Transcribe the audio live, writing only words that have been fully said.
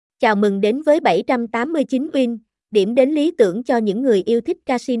Chào mừng đến với 789 Win, điểm đến lý tưởng cho những người yêu thích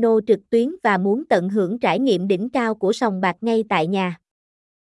casino trực tuyến và muốn tận hưởng trải nghiệm đỉnh cao của sòng bạc ngay tại nhà.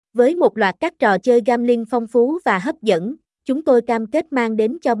 Với một loạt các trò chơi gambling phong phú và hấp dẫn, chúng tôi cam kết mang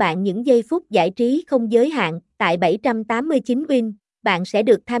đến cho bạn những giây phút giải trí không giới hạn. Tại 789 Win, bạn sẽ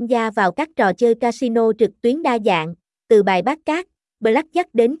được tham gia vào các trò chơi casino trực tuyến đa dạng, từ bài bát cát, blackjack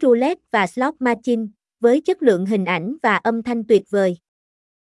đến roulette và slot machine, với chất lượng hình ảnh và âm thanh tuyệt vời.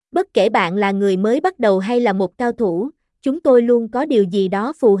 Bất kể bạn là người mới bắt đầu hay là một cao thủ, chúng tôi luôn có điều gì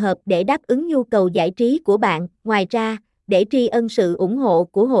đó phù hợp để đáp ứng nhu cầu giải trí của bạn. Ngoài ra, để tri ân sự ủng hộ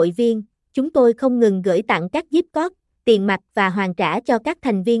của hội viên, chúng tôi không ngừng gửi tặng các gift card, tiền mặt và hoàn trả cho các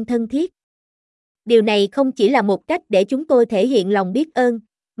thành viên thân thiết. Điều này không chỉ là một cách để chúng tôi thể hiện lòng biết ơn,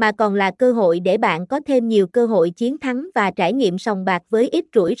 mà còn là cơ hội để bạn có thêm nhiều cơ hội chiến thắng và trải nghiệm sòng bạc với ít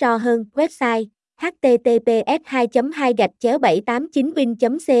rủi ro hơn. Website: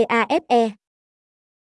 https://2.2/789win.cafe